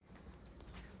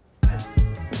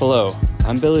Hello,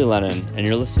 I'm Billy Lennon, and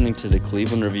you're listening to the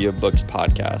Cleveland Review of Books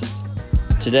podcast.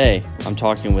 Today, I'm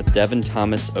talking with Devin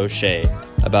Thomas O'Shea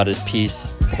about his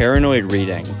piece, Paranoid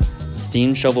Reading,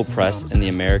 Steamshovel Press and the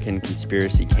American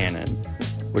Conspiracy Canon,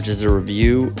 which is a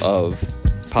review of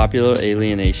Popular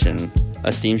Alienation, a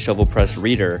Steamshovel Press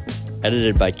reader,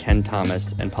 edited by Ken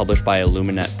Thomas and published by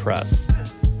Illuminate Press.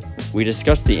 We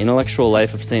discuss the intellectual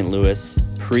life of St. Louis,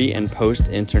 pre- and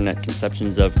post-internet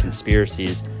conceptions of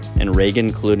conspiracies, and Reagan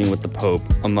colluding with the Pope,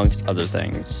 amongst other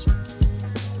things.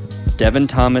 Devin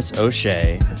Thomas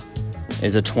O'Shea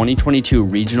is a 2022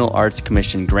 Regional Arts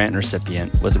Commission grant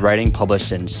recipient with writing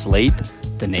published in Slate,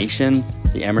 The Nation,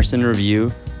 The Emerson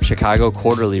Review, Chicago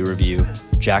Quarterly Review,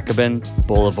 Jacobin,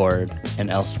 Boulevard, and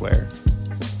elsewhere.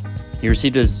 He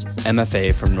received his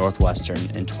MFA from Northwestern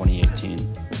in 2018.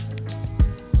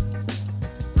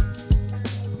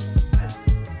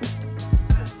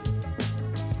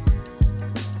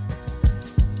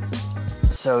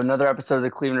 So another episode of the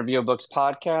Cleveland Review of Books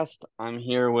podcast. I'm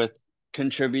here with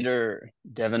contributor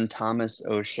Devin Thomas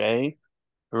O'Shea,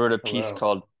 who wrote a piece Hello.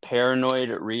 called Paranoid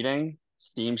Reading,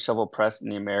 Steamshovel Press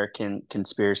and the American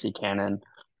Conspiracy Canon.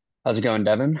 How's it going,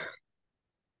 Devin?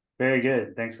 Very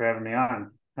good. Thanks for having me on.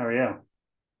 How are you?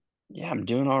 Yeah, I'm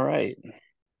doing all right.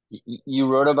 You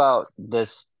wrote about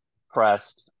this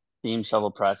press,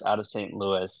 Steamshovel Press, out of St.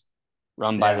 Louis,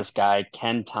 run by Yeah. this guy,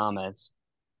 Ken Thomas,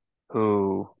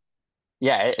 who,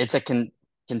 it's a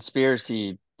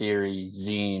conspiracy theory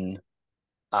zine,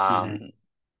 hmm um,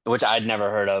 which I'd never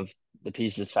heard of. The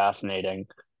piece is fascinating.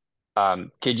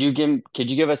 Could you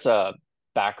give us a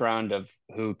background of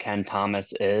who Ken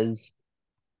Thomas is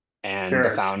and the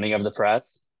Sure. founding of the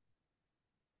press?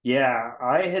 Yeah,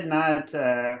 I had not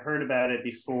heard about it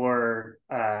before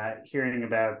hearing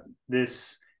about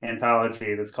this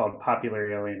anthology that's called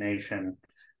Popular Alienation.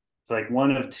 It's like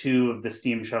one of two of the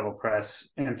Steam Shovel Press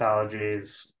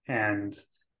anthologies. And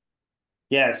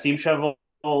yeah, Steam Shovel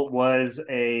was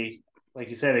like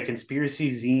you said, a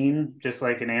conspiracy zine, just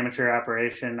like an amateur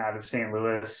operation out of St.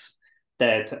 Louis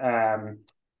that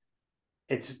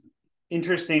it's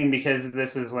interesting because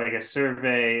this is like a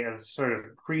survey of sort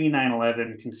of pre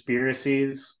 9/11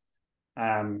 conspiracies.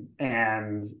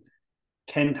 And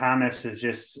Ken Thomas is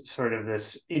just sort of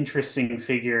this interesting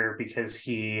figure because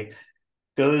he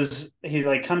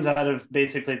like comes out of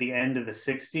basically the end of the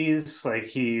 60s. Like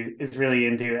he is really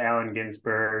into Allen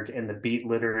Ginsberg and the beat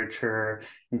literature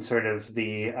and sort of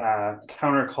the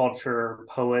counterculture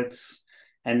poets,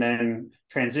 and then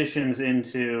transitions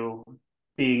into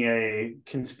being a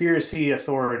conspiracy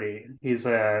authority. They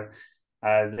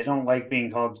don't like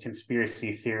being called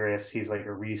conspiracy theorists. He's like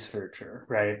a researcher,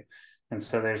 right? And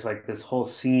so there's like this whole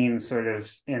scene sort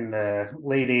of in the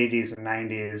late 80s and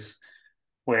 90s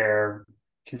where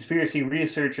conspiracy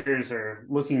researchers are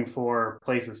looking for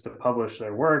places to publish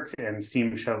their work, and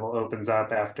Steam Shovel opens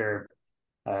up after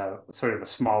sort of a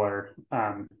smaller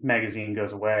magazine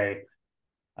goes away.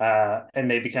 And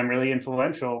they become really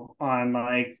influential on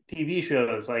like TV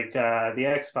shows like The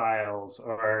X-Files,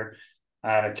 or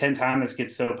Ken Thomas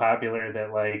gets so popular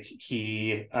that like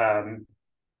he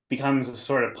becomes a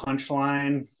sort of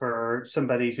punchline for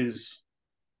somebody who's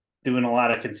doing a lot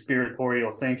of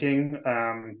conspiratorial thinking.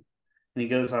 And he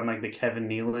goes on like the Kevin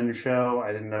Nealon show.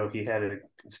 I didn't know he had a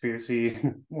conspiracy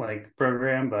like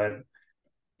program, but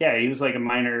yeah, he was like a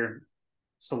minor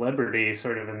celebrity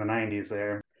sort of in the 90s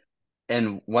there.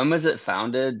 And when was it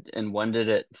founded and when did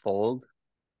it fold?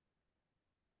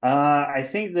 I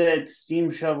think that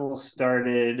Steam Shovel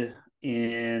started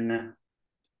in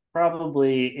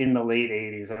probably in the late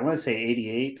 80s. I want to say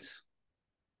 88.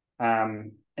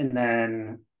 And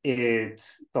then the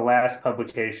last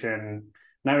publication,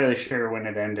 not really sure when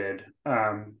it ended,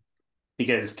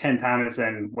 because Ken Thomas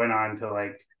then went on to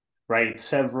like write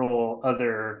several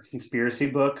other conspiracy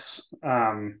books.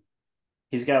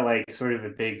 He's got like sort of a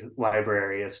big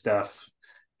library of stuff,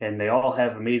 and they all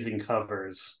have amazing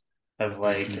covers of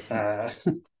like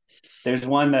there's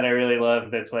one that I really love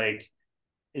that's like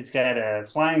it's got a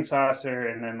flying saucer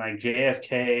and then like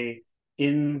JFK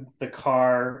in the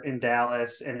car in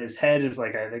Dallas, and his head is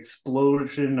like an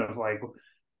explosion of like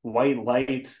white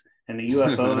light, and the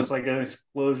UFO is like an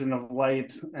explosion of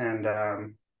light.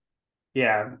 And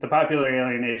yeah, the Popular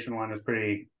Alienation one is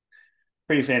pretty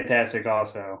fantastic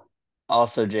also.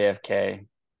 Also JFK.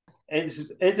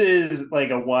 It is like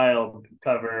a wild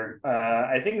cover.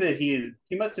 I think that he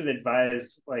must have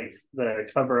advised like the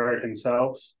cover art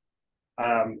himself.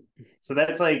 So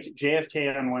that's like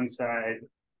JFK on one side,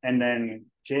 and then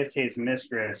JFK's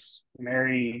mistress,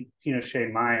 Mary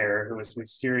Pinochet Meyer, who was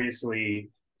mysteriously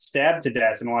stabbed to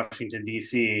death in Washington,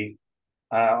 D.C.,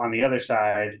 on the other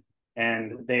side.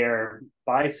 and they are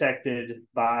bisected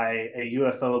by a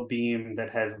UFO beam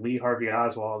that has Lee Harvey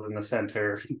Oswald in the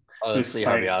center, Oh, that's Lee who's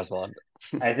Harvey like, Oswald.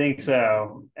 I think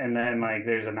so. And then like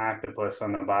there's an octopus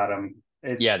on the bottom.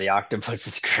 Yeah, the It's octopus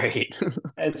is great.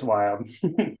 it's wild.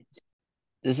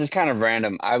 This is kind of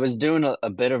random. I was doing a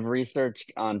bit of research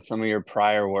on some of your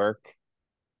prior work,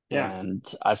 Yeah. and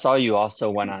I saw you also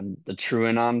went on the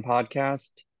TrueAnon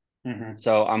podcast. Hmm.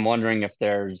 So I'm wondering if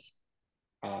there's,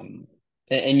 and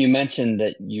you mentioned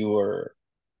that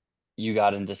you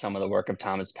got into some of the work of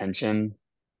Thomas Pynchon.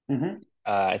 Hmm.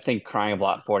 I think Crying of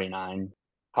Lot 49.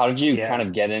 How did you kind Yeah.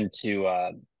 of get into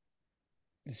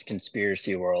this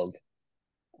conspiracy world?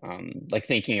 Like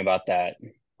thinking about that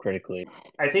critically.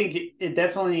 I think it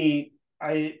definitely,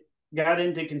 I got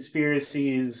into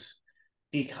conspiracies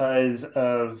because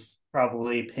of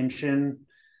probably Pynchon.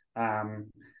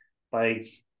 Um, like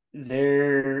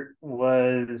there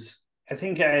was, I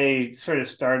think I sort of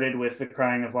started with the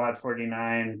Crying of Lot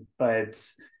 49, but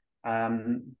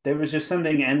there was just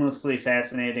something endlessly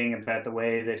fascinating about the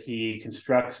way that he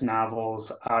constructs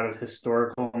novels out of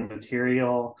historical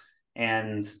material,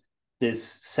 and this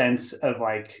sense of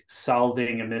like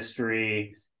solving a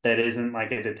mystery that isn't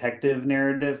like a detective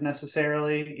narrative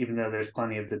necessarily, even though there's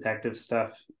plenty of detective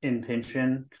stuff in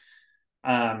Pynchon.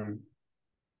 Um,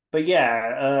 but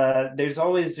yeah, there's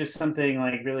always just something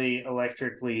like really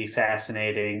electrically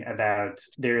fascinating about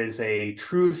there is a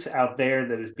truth out there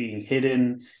that is being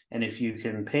hidden, and if you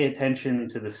can pay attention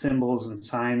to the symbols and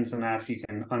signs enough, you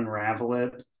can unravel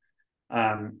it.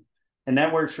 Um, and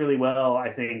that works really well, I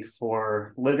think,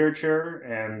 for literature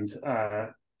and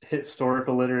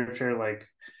historical literature like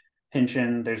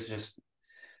Pynchon. There's just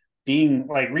being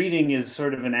like reading is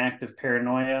sort of an act of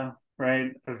paranoia,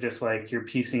 right? Of just like you're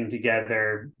piecing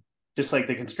together, just like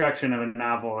the construction of a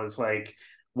novel is like,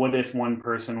 what if one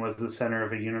person was the center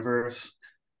of a universe?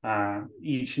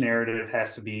 Each narrative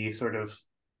has to be sort of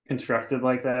constructed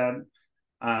like that.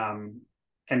 Um,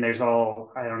 and there's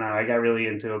all, I don't know, I got really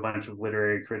into a bunch of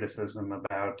literary criticism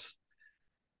about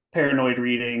paranoid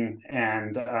reading.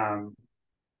 And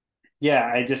yeah,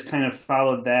 I just kind of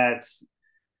followed that.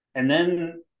 And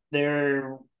then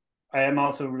there, I am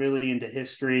also really into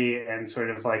history, and sort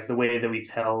of like the way that we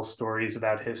tell stories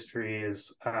about history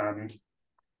is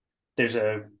there's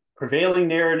a prevailing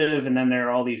narrative, and then there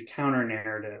are all these counter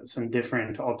narratives and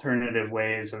different alternative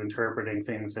ways of interpreting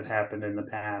things that happened in the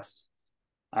past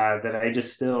that I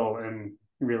just still am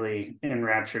really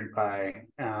enraptured by.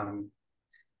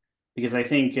 Because I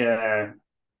think,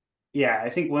 yeah, I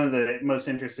think one of the most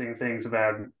interesting things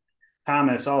about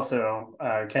Thomas, also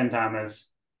Ken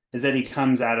Thomas, is that he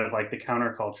comes out of like the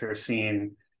counterculture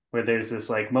scene where there's this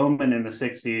like moment in the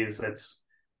 60s that's,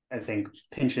 I think,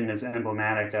 Pynchon is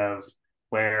emblematic of,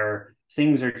 where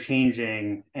things are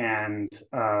changing, and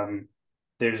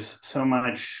there's so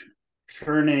much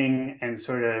churning and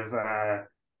sort of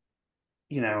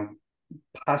you know,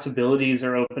 possibilities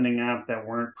are opening up that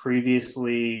weren't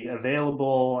previously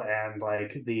available, and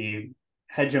like the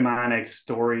hegemonic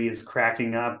story is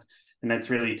cracking up, and that's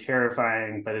really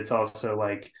terrifying, but it's also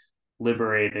like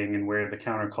liberating, and where the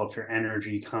counterculture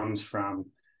energy comes from.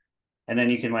 And then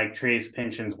you can like trace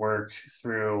Pynchon's work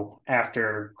through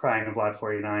after Crying of Lot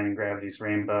 49 and Gravity's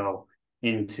Rainbow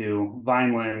into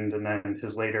Vineland, and then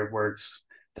his later works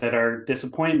that are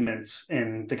disappointments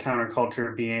in the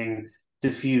counterculture being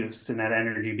diffused and that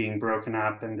energy being broken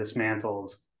up and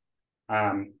dismantled.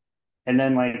 Um, and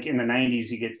then like in the 90s,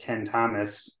 you get Ken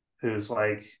Thomas, who's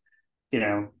like,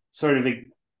 sort of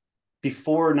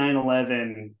before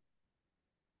 9/11,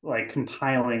 like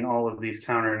compiling all of these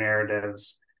counter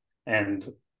narratives. And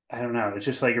I don't know, it's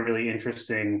just like a really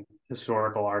interesting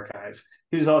historical archive.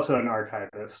 He was also an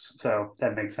archivist, so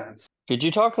that makes sense. Could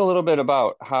you talk a little bit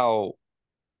about how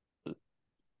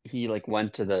he like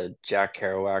went to the Jack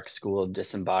Kerouac School of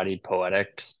Disembodied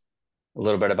Poetics? A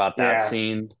little bit about that Yeah.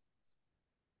 scene.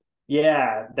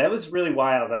 Yeah, that was really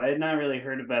wild. I had not really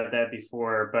heard about that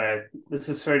before, but this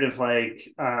is sort of like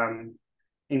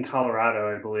in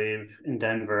Colorado, I believe, in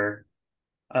Denver.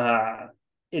 Uh,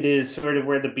 it is sort of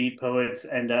where the beat poets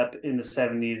end up in the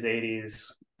 70s,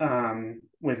 80s,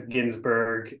 with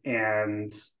Ginsberg,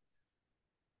 and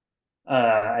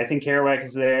I think Kerouac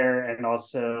is there, and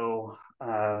also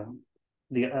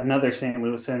the another St.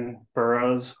 Louisan,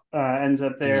 Burroughs, ends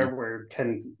up Hmm. there, where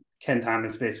Ken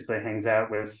Thomas basically hangs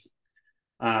out with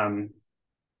um,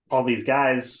 all these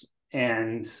guys,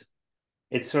 and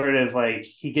it's sort of like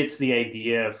he gets the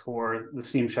idea for the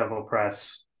Steamshovel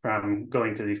press from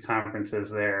going to these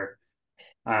conferences there.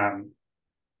 Um,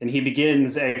 and he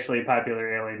begins actually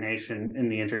Popular Alienation in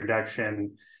the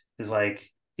introduction is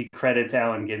like he credits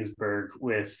Allen Ginsberg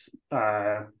with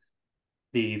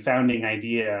the founding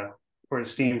idea for the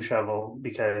steam shovel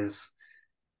because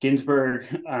Ginsberg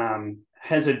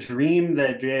has a dream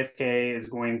that JFK is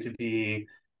going to be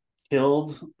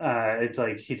killed. It's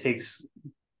like he takes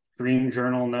dream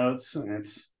journal notes,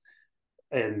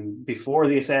 and before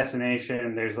the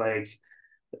assassination, there's like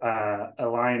a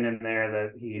line in there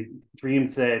that he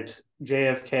dreams that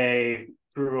JFK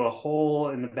through a hole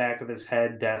in the back of his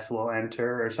head, death will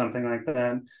enter, or something like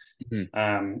that.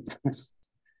 Mhm.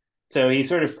 So he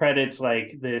sort of credits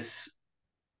like this,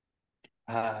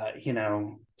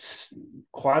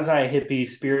 quasi hippie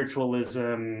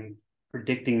spiritualism,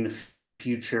 predicting the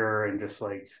future, and just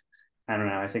like, I don't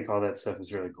know. I think all that stuff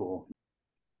is really cool.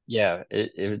 Yeah,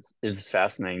 it was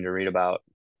fascinating to read about.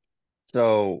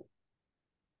 So,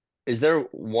 is there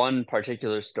one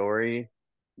particular story,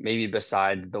 maybe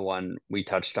besides the one we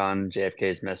touched on,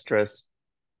 JFK's Mistress,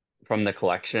 from the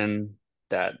collection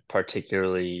that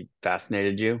particularly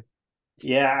fascinated you?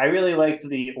 Yeah, I really liked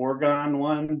the Orgon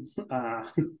one.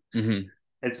 Hmm.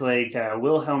 It's like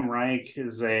Wilhelm Reich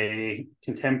is a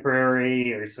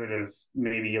contemporary, or sort of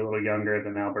maybe a little younger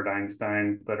than Albert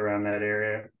Einstein, but around that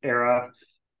era.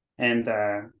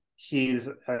 And he's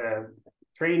a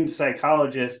trained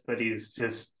psychologist, but he's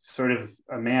just sort of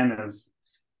a man of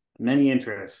many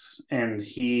interests. And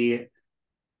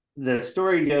the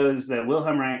story goes that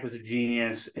Wilhelm Reich was a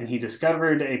genius, and he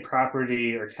discovered a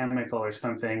property or chemical or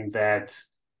something that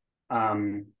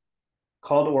um,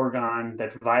 called orgon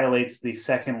that violates the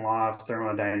second law of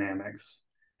thermodynamics,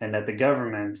 and that the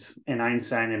government, and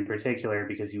Einstein in particular,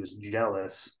 because he was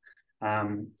jealous,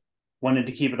 um, wanted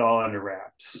to keep it all under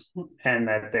wraps, and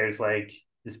that there's like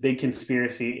this big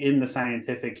conspiracy in the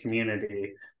scientific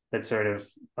community that sort of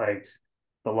like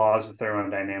the laws of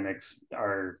thermodynamics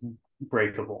are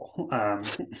breakable.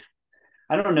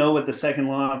 I don't know what the second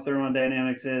law of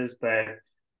thermodynamics is, but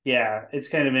yeah, it's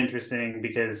kind of interesting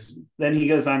because then he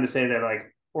goes on to say that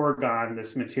like orgon,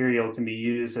 this material can be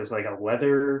used as like a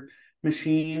weather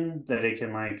machine, that it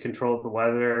can like control the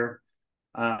weather.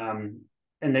 Um,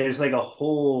 and there's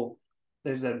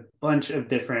a bunch of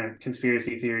different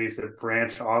conspiracy theories that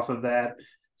branch off of that,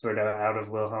 sort of out of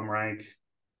Wilhelm Reich.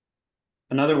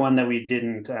 Another one that we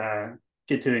didn't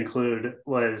get to include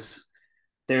was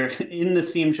there in the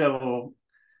steam shovel,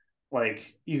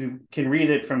 like you can read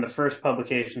it from the first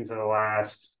publication to the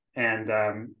last, and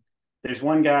there's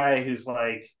one guy who's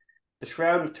like, the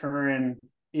Shroud of Turin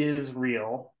is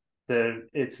real.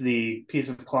 It's the piece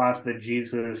of cloth that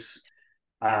Jesus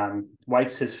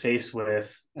wipes his face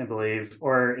with, I believe,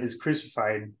 or is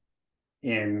crucified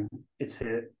in.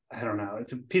 I don't know,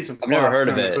 it's a piece of I've never cloth heard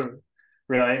of from it. the,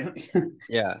 really.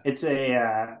 Yeah. It's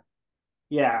a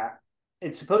yeah,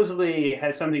 it supposedly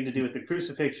has something to do with the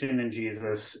crucifixion in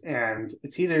Jesus, and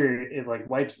it's either it like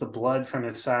wipes the blood from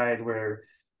his side where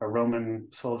a Roman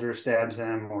soldier stabs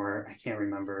him, or I can't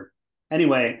remember.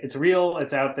 Anyway, it's real,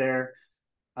 it's out there,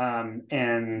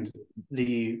 and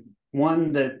the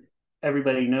one that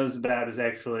everybody knows about is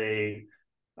actually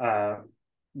uh,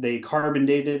 they carbon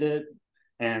dated it,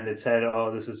 and it said,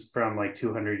 "Oh, this is from like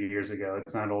 200 years ago.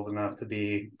 It's not old enough to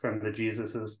be from the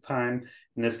Jesus's time."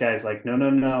 And this guy's like, "No, no,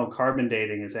 no. Carbon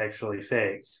dating is actually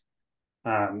fake.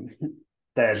 Um,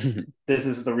 that this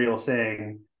is the real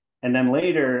thing." And then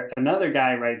later, another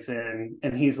guy writes in,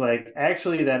 and he's like,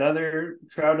 "Actually, that other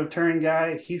Shroud of Turin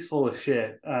guy, he's full of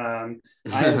shit. I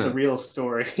have the real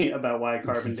story about why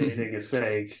carbon dating is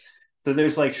fake." So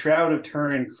there's like Shroud of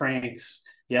Turin cranks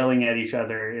yelling at each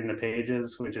other in the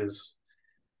pages, which is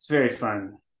it's very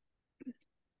fun.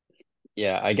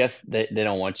 Yeah, I guess they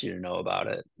don't want you to know about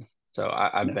it. So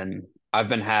I've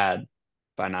been had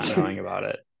by not knowing about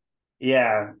it.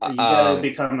 Yeah, Uh, you got to Um,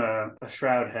 become a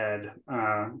shroud head.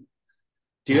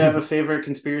 Do you have a favorite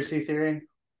conspiracy theory?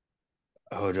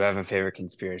 oh, do I have a favorite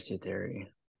conspiracy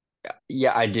theory?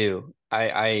 Yeah, I do.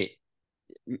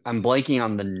 I'm blanking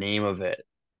on the name of it,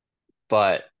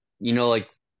 but like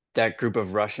that group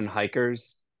of Russian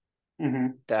hikers Mm-hmm.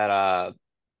 that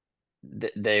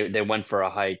they went for a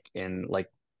hike in like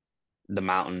the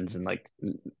mountains and like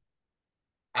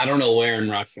I don't know where in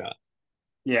Russia.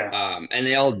 Yeah, And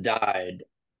they all died,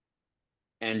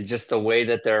 and just the way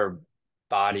that their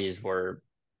bodies were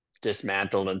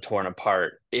dismantled and torn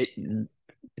apart,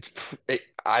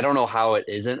 I don't know how it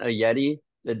isn't a Yeti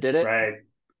that did it. right. I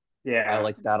Yeah,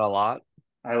 like that a lot.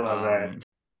 I love that. Um,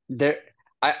 there,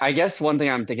 I guess one thing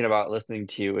I'm thinking about listening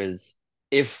to you is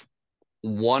if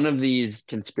one of these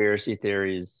conspiracy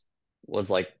theories was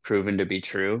like proven to be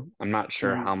true, I'm not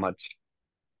sure Mm. how much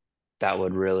that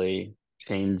would really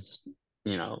change,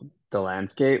 the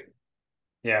landscape.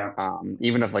 Yeah.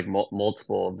 even if like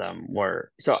multiple of them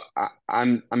were. So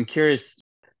I'm curious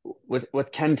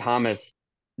with Ken Thomas,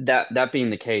 that being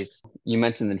the case, you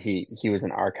mentioned that he was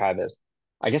an archivist.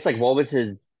 I guess like what was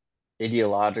his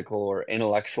ideological or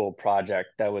intellectual project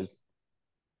that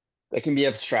can be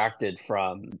abstracted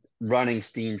from running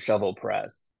Steam Shovel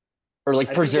Press or like I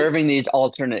think it, preserving these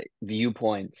alternate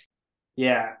viewpoints?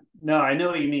 yeah, no, I know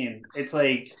what you mean. It's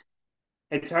like,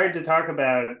 it's hard to talk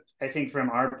about, I think, from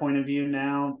our point of view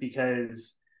now,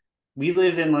 because we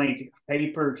live in like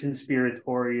hyper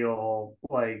conspiratorial,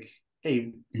 like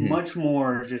a Mhm. much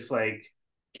more just like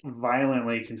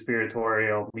violently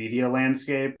conspiratorial media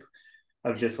landscape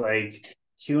of just like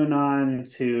QAnon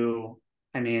to,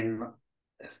 I mean,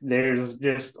 there's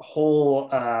just whole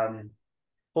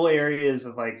areas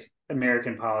of like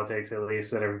American politics, at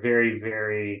least, that are very,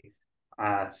 very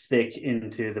thick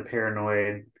into the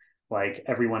paranoid, like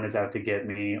everyone is out to get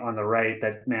me, on the right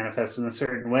that manifests in a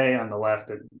certain way, on the left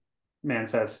that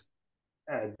manifests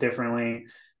differently.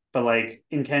 But like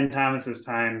in Ken Thomas's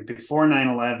time before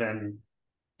 9/11,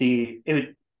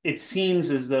 it seems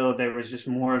as though there was just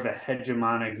more of a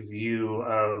hegemonic view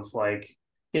of like,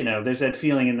 there's that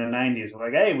feeling in the 90s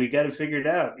like, hey, we got it figured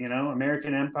out,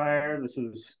 American empire, this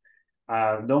is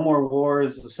no more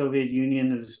wars, the Soviet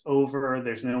Union is over,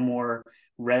 there's no more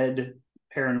red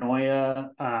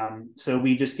paranoia, so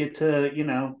we just get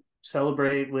to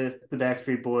celebrate with the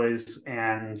Backstreet Boys.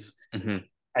 And Mhm.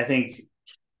 I think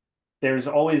there's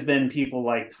always been people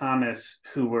like Thomas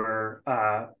who were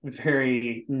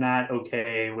very not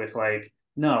okay with like,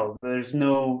 no, there's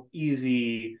no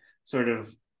easy sort of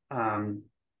um,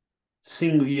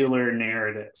 singular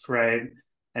narrative, right?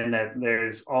 And that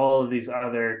there's all of these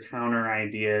other counter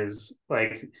ideas.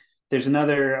 Like there's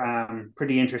another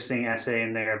pretty interesting essay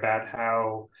in there about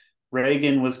how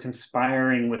Reagan was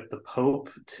conspiring with the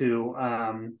Pope to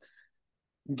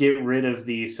get rid of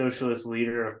the socialist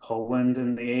leader of Poland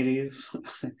in the 80s.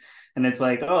 And it's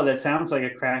like, oh, that sounds like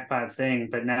a crackpot thing.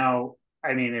 But now,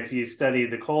 I mean, if you study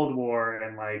the Cold War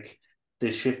and like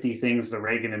the shifty things the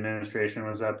Reagan administration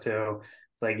was up to,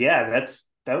 it's like, yeah,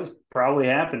 that was probably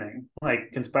happening.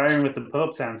 Like conspiring with the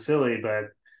Pope sounds silly, but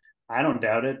I don't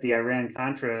doubt it. The Iran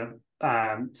Contra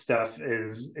stuff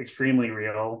is extremely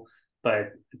real,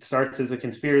 but it starts as a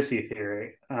conspiracy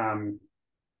theory.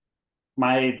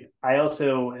 I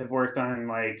also have worked on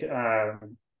like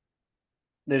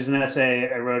there's an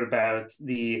essay I wrote about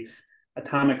the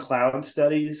atomic cloud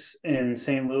studies in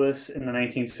St. Louis in the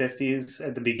 1950s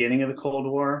at the beginning of the Cold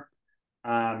War,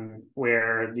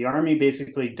 where the Army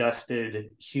basically dusted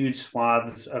huge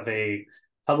swaths of a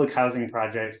public housing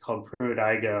project called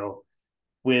Pruitt-Igoe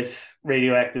with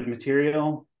radioactive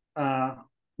material, uh,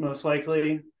 most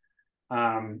likely.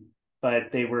 Um,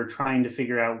 but they were trying to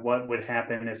figure out what would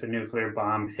happen if a nuclear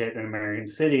bomb hit an American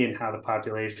city and how the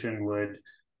population would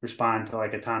respond to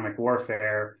like atomic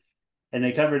warfare. And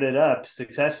they covered it up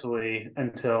successfully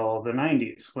until the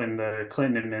 90s when the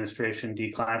Clinton administration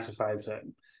declassifies it.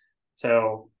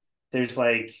 So there's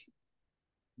like,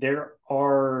 there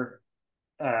are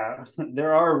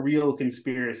there are real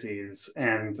conspiracies,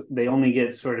 and they only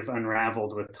get sort of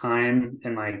unraveled with time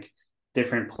and like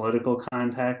different political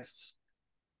contexts.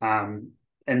 Um,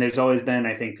 and there's always been,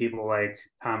 I think, people like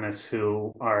Thomas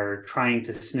who are trying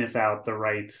to sniff out the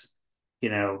right,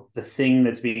 the thing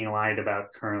that's being lied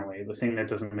about currently, the thing that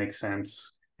doesn't make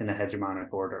sense in a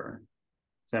hegemonic order.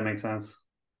 Does that make sense?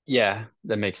 Yeah,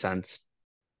 that makes sense.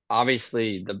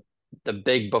 Obviously, the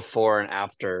big before and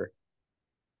after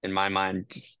in my mind,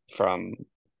 just from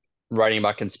writing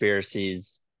about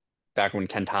conspiracies back when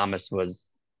Ken Thomas was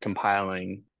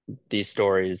compiling these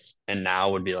stories, and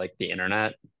now would be like the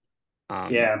internet.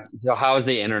 Yeah. So how has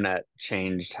the internet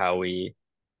changed how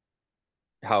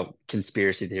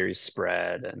conspiracy theories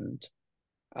spread and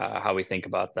how we think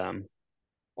about them?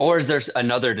 Or is there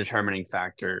another determining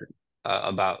factor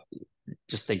about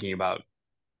just thinking about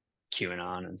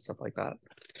QAnon and stuff like that?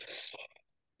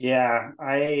 Yeah.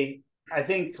 I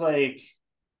think like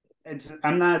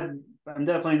I'm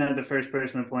definitely not the first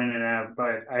person to point it out,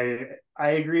 but I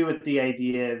agree with the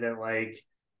idea that like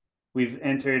we've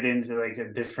entered into like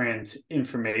a different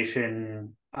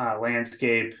information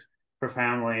landscape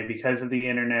profoundly because of the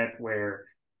internet, where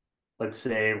let's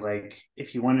say like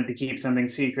if you wanted to keep something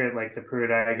secret like the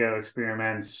Pruitt-Igoe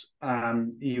experiments,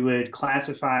 you would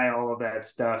classify all of that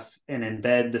stuff and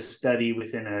embed the study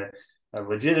within a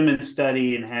legitimate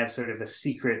study and have sort of a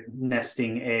secret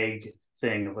nesting egg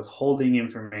thing of withholding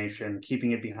information,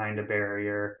 keeping it behind a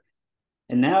barrier.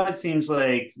 And now it seems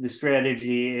like the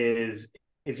strategy is,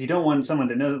 if you don't want someone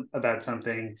to know about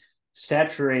something,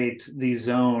 saturate the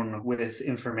zone with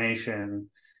information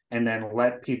and then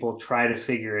let people try to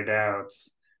figure it out,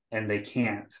 and they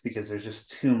can't because there's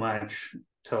just too much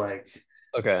to like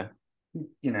Okay.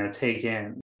 take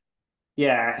in.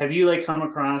 Yeah, have you like come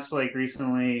across like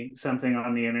recently something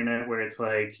on the internet where it's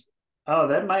like, oh,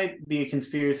 that might be a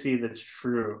conspiracy that's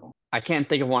true? I can't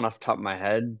think of one off the top of my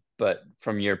head, but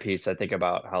from your piece, I think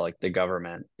about how like the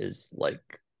government is like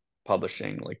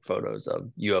publishing like photos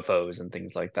of UFOs and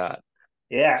things like that.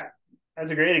 Yeah,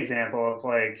 that's a great example of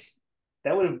like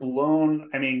that would have blown.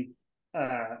 I mean,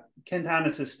 Ken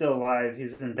Thomas is still alive.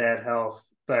 He's in bad health,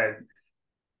 but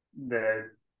the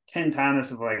Ken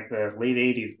Thomas of like the late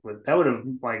 '80s that would have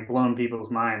like blown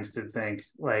people's minds to think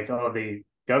like, oh, the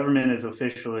government is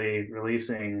officially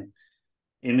releasing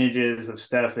images of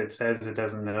stuff it says it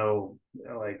doesn't know,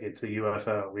 like it's a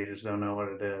UFO. We just don't know what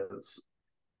it is.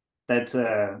 That's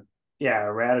a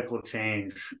radical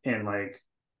change in like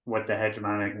what the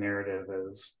hegemonic narrative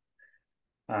is.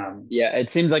 Yeah,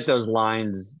 it seems like those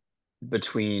lines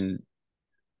between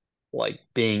like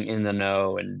being in the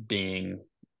know and being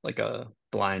like a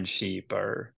blind sheep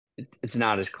are it's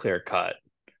not as clear cut.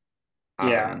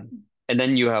 Yeah, And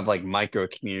then you have like micro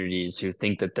communities who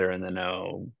think that they're in the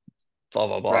know, blah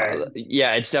blah right. blah.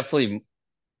 Yeah, it's definitely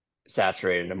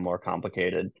saturated and more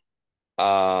complicated.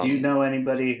 Do you Um, know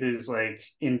anybody who's like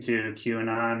into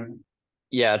QAnon?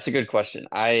 yeah, it's a good question.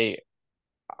 I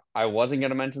wasn't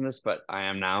gonna mention this, but I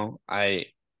am now.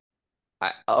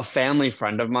 A family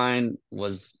friend of mine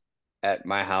was at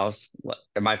my house,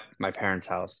 at my parents'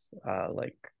 house,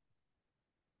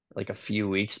 like a few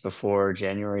weeks before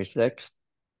January 6th,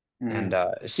 and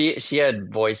Mm, she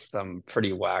had voiced some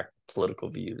pretty whack political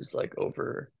views like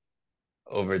over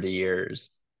the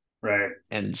years. right,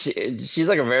 And she's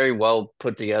like a very well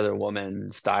put together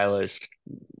woman, stylish,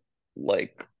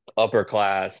 like upper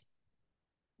class.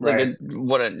 Like right. it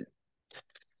wouldn't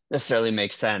necessarily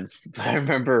make sense, but I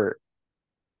remember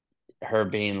her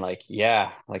being like,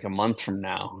 "Yeah, like a month from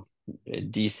now,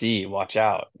 DC, watch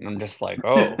out." And I'm just like,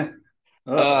 "Oh,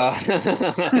 Oh, uh,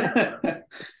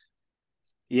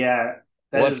 yeah,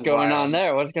 that what's is going on wild.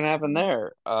 there? What's gonna happen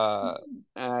there?"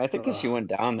 I think that she Oh, went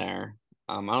down there.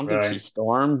 I don't think she really?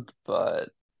 stormed, but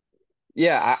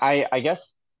yeah, I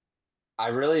guess I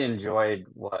really enjoyed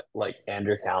what like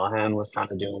Andrew Callahan was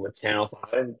kind of doing with Channel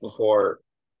 5 before.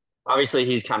 Obviously,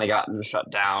 he's kind of gotten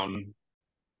shut down.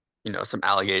 Some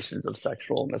allegations of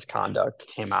sexual misconduct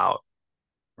came out,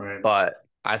 Right. but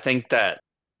I think that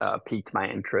piqued my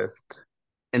interest.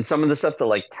 And some of the stuff that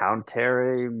like Count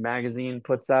Terry magazine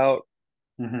puts out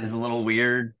is a Hmm. little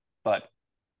weird, but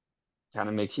kind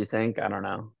of makes you think. I don't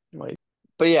know. Like,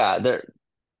 but yeah, there.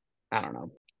 I don't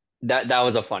know. That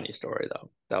was a funny story though.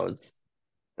 That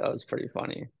was pretty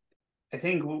funny. I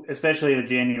think, especially with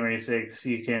January 6th,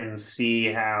 you can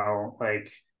see how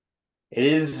like it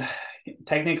is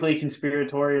technically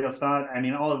conspiratorial thought. I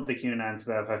mean, all of the QAnon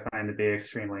stuff I find to be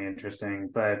extremely interesting,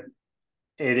 but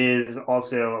it is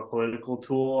also a political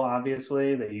tool,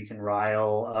 obviously, that you can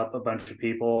rile up a bunch of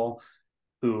people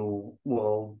who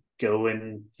will go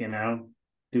and,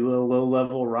 do a low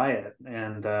level riot.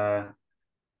 And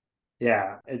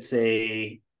yeah,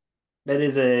 that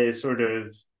is a sort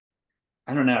of,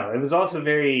 I don't know. It was also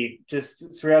very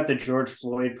just throughout the George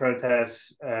Floyd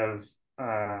protests of,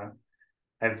 uh,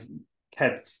 I've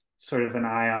kept sort of an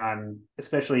eye on,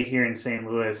 especially here in St.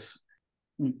 Louis,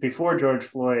 before George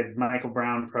Floyd, Michael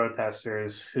Brown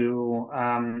protesters who,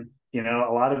 a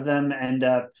lot of them end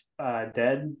up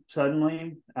dead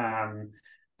suddenly.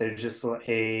 There's just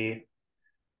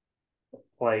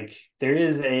there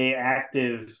is a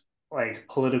active like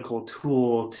political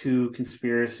tool to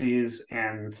conspiracies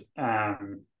and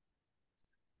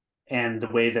the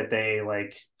way that they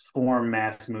like form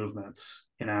mass movements,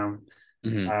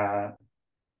 Hmm. uh,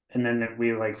 and then that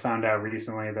we like found out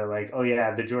recently that like, oh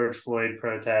yeah, the George Floyd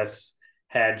protests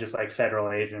had just like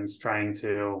federal agents trying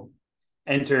to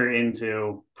enter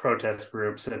into protest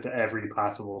groups at every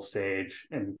possible stage,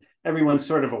 and everyone's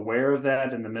sort of aware of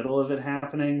that in the middle of it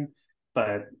happening,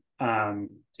 but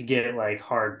to get like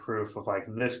hard proof of like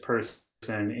this person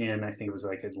in, I think it was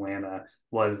like Atlanta,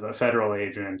 was a federal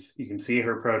agent. You can see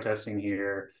her protesting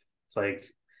here. It's like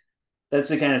that's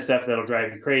the kind of stuff that'll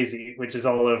drive you crazy, which is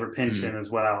all over Hmm. Pynchon as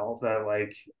well. That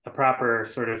like a proper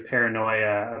sort of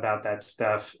paranoia about that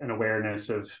stuff and awareness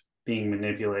of being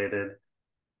manipulated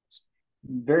is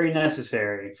very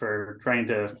necessary for trying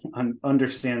to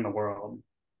understand the world.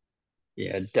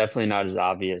 Yeah, definitely not as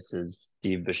obvious as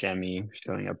Steve Buscemi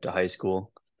showing up to high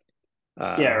school,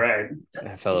 Yeah, uh,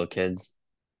 right. fellow kids.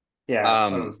 Yeah,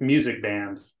 Um, of music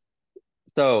band.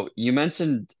 so you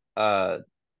mentioned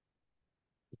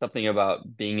something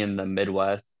about being in the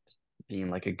Midwest being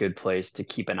like a good place to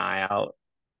keep an eye out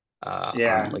on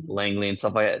Yeah, like Langley and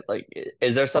stuff like that. Like,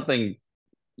 is there something,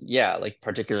 yeah, like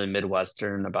particularly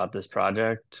Midwestern about this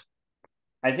project?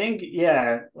 I think,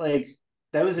 yeah, like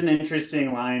that was an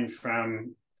interesting line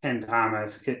from Ken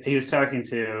Thomas. He was talking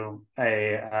to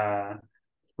a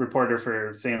reporter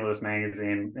for St. Louis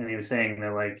Magazine, and he was saying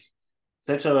that like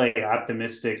such a like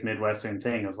optimistic Midwestern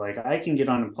thing of like I can get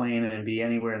on a plane and be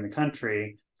anywhere in the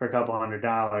country for a couple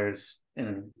 $100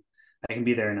 and I can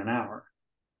be there in an hour.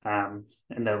 And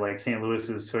that like St. Louis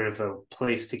is sort of a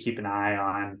place to keep an eye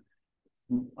on.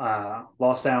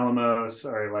 Los Alamos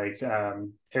or like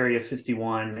Area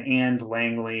 51 and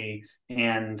Langley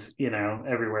and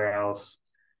everywhere else.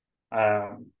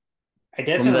 Um, I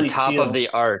From the definitely top of feel the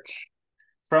arch.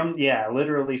 from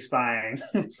literally spying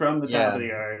from the top Yeah. of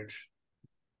the arch.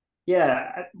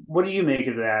 Yeah, what do you make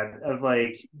of that? Of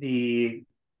like the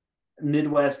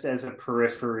Midwest as a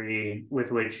periphery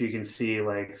with which you can see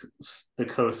like the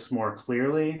coasts more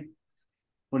clearly.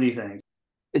 What do you think?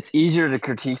 It's easier to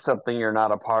critique something you're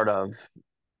not a part of.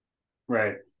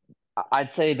 Right.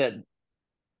 I'd say that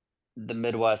the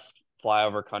Midwest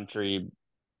flyover country,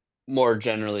 more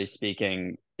generally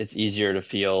speaking, it's easier to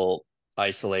feel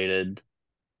isolated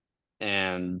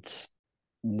and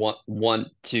want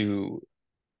to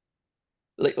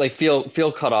like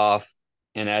feel cut off,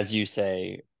 and as you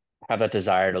say, have that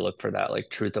desire to look for that like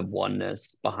truth of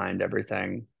oneness behind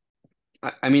everything.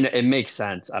 I mean, it makes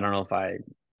sense. I don't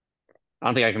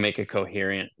think I can make a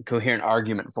coherent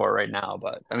argument for it right now,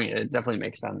 but I mean, it definitely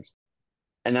makes sense.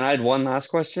 And then I had one last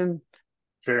question.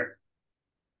 Sure.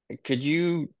 Could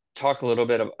you talk a little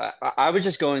bit of, I was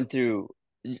just going through,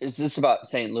 is this about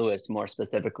St. Louis more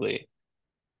specifically?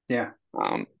 Yeah.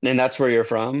 And that's where you're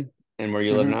from and where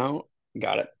you live Hmm. now?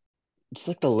 Got it. Just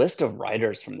like the list of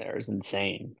writers from there is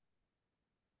insane.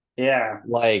 Yeah.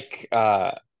 Like,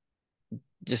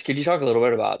 just could you talk a little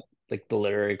bit about like the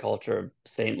literary culture of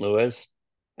St. Louis?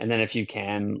 And then if you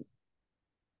can,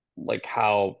 like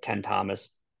how Ken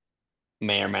Thomas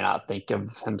may or may not think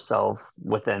of himself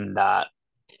within that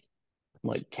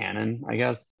like canon, I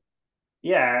guess.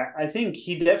 Yeah, I think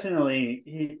he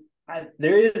definitely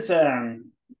there is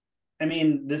I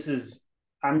mean, this is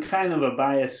I'm kind of a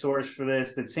biased source for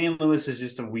this, but St. Louis is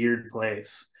just a weird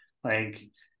place. Like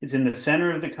it's in the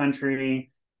center of the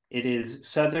country. It is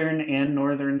southern and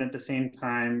northern at the same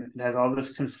time. It has all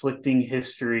this conflicting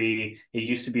history. It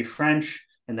used to be French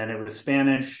and then it was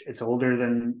Spanish. It's older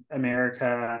than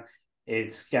America.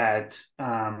 It's got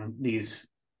these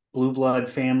blue blood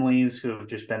families who have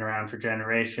just been around for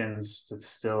generations that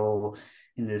still,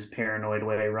 in this paranoid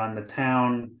way, run the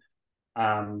town.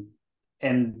 Um,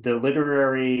 and the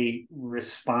literary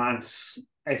response,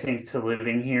 I think, to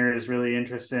living here is really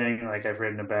interesting. Like I've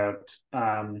written about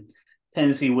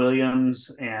Tennessee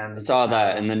Williams I and saw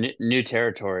that in the new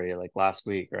territory like last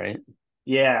week, right?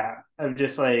 yeah, I'm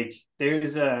just like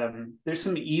there's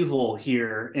some evil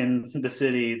here in the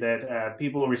city that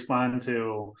people respond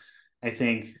to, I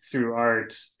think, through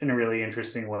art in a really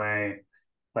interesting way.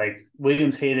 Like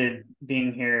Williams hated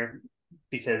being here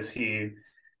because he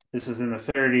this was in the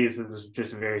 30s. It was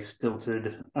just a very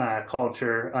stilted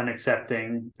culture,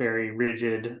 unaccepting, very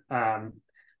rigid.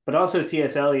 But also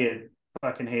T.S. Eliot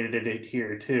fucking hated it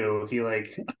here too. He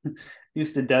like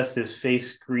used to dust his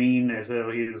face green as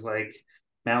though he was like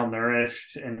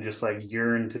malnourished and just like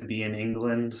yearned to be in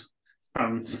England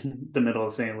from the middle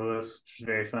of St. Louis, which is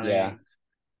very Yeah. funny.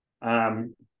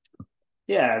 Um,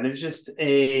 yeah, there's just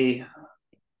a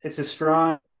it's a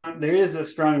strong there is a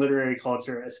strong literary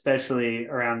culture, especially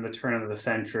around the turn of the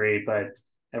century. But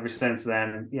ever since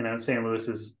then, St. Louis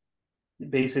is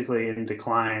basically in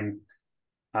decline.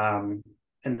 Um,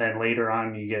 and then later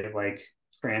on, you get like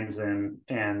Franzen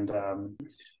and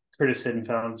Curtis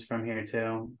Sittenfeld's from here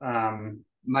too.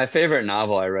 My favorite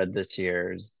novel I read this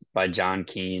year is by John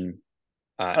Keane,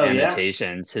 Oh yeah,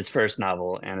 Annotations, his first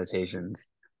novel, Annotations.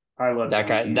 I love That John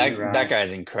guy, Keane. He that rocks.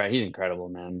 guy's incredible. He's incredible,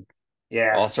 man.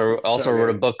 Yeah, it's Also so wrote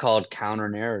a good. book called Counter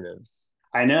Narratives.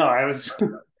 I know. I was.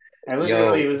 I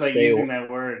literally Yo, was like stay using that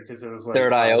word because it was like,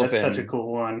 third eye oh, that's such a open.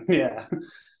 cool one. Yeah,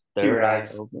 he Third eye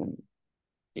rocks. open.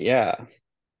 Yeah.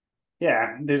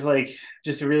 Yeah, there's like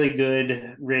just a really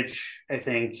good, rich, I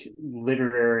think,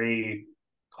 literary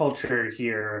culture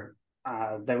here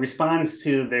that responds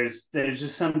to there's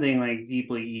just something like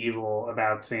deeply evil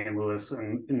about St. Louis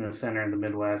and in the center of the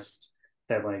Midwest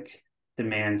that like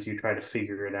demands you try to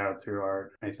figure it out through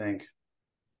art, I think.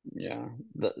 Yeah.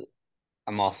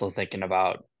 I'm also thinking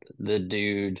about the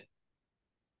dude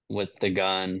with the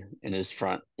gun in his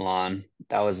front lawn.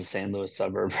 That was a St. Louis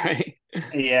suburb, right?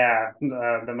 Yeah,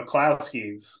 the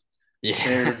McClowskis.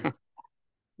 Yeah. They're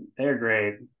They're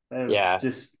great. They're Yeah.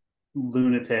 just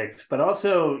lunatics. But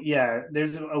also, yeah,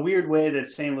 there's a weird way that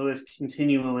St. Louis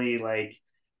continually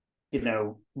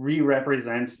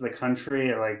re-represents the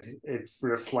country. Like it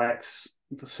reflects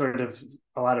sort of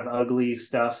a lot of ugly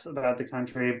stuff about the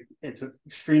country. It's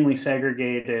extremely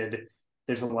segregated.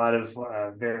 There's a lot of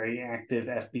very active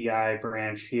FBI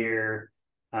branch here.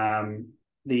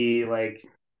 The like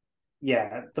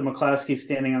the McCloskey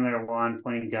standing on their lawn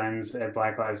pointing guns at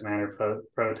Black Lives Matter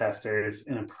protesters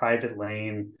in a private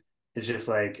lane is just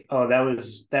like, oh, that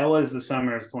was the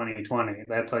summer of 2020.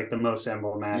 That's like the most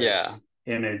emblematic Yeah.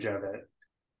 image of it.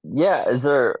 Yeah. Is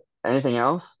there anything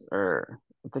else? Or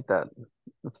I think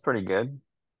that's pretty good.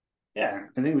 Yeah,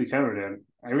 I think we covered it.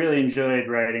 I really enjoyed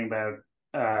writing about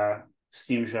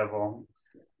Steamshovel,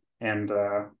 and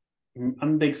I'm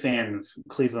a big fan of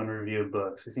Cleveland Review of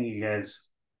Books. I think you guys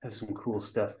have some cool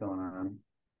stuff going on.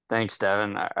 Thanks,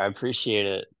 Devin. I appreciate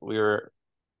it. We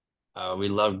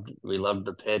loved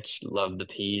the pitch, loved the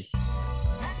piece,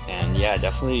 and yeah,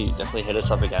 definitely hit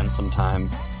us up again sometime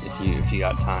if you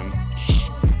got time.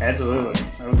 Absolutely,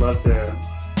 I would love to.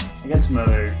 I got some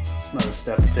other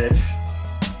stuff to pitch.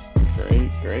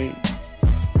 Great.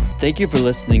 Thank you for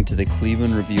listening to the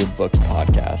Cleveland Review of Books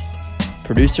podcast.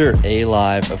 Producer A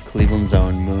Live of Cleveland's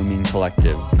own Moomin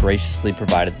Collective graciously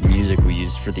provided the music we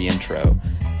used for the intro,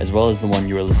 as well as the one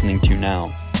you are listening to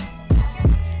now.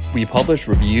 We publish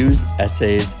reviews,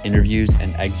 essays, interviews,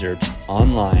 and excerpts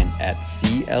online at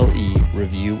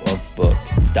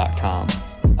clereviewofbooks.com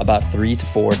about 3 to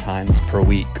 4 times per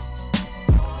week.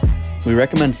 We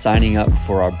recommend signing up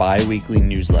for our bi-weekly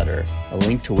newsletter, a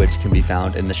link to which can be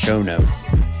found in the show notes,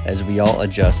 as we all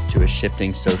adjust to a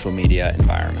shifting social media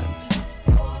environment.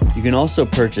 You can also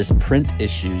purchase print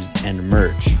issues and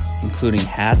merch, including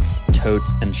hats,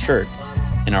 totes, and shirts,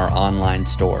 in our online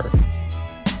store.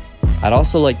 I'd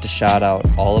also like to shout out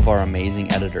all of our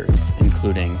amazing editors,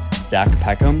 including Zach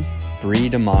Peckham, Bree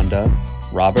DeMonda,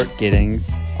 Robert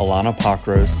Giddings, Alana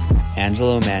Pakros,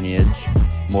 Angelo Maniage,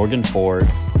 Morgan Ford,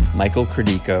 Michael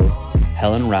Credico,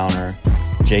 Helen Rauner,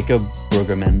 Jacob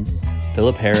Brueggemann,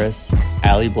 Philip Harris,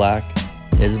 Allie Black,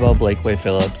 Isabel Blakeway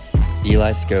Phillips,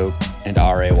 Eli Scope, and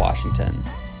R.A. Washington.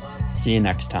 See you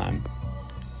next time.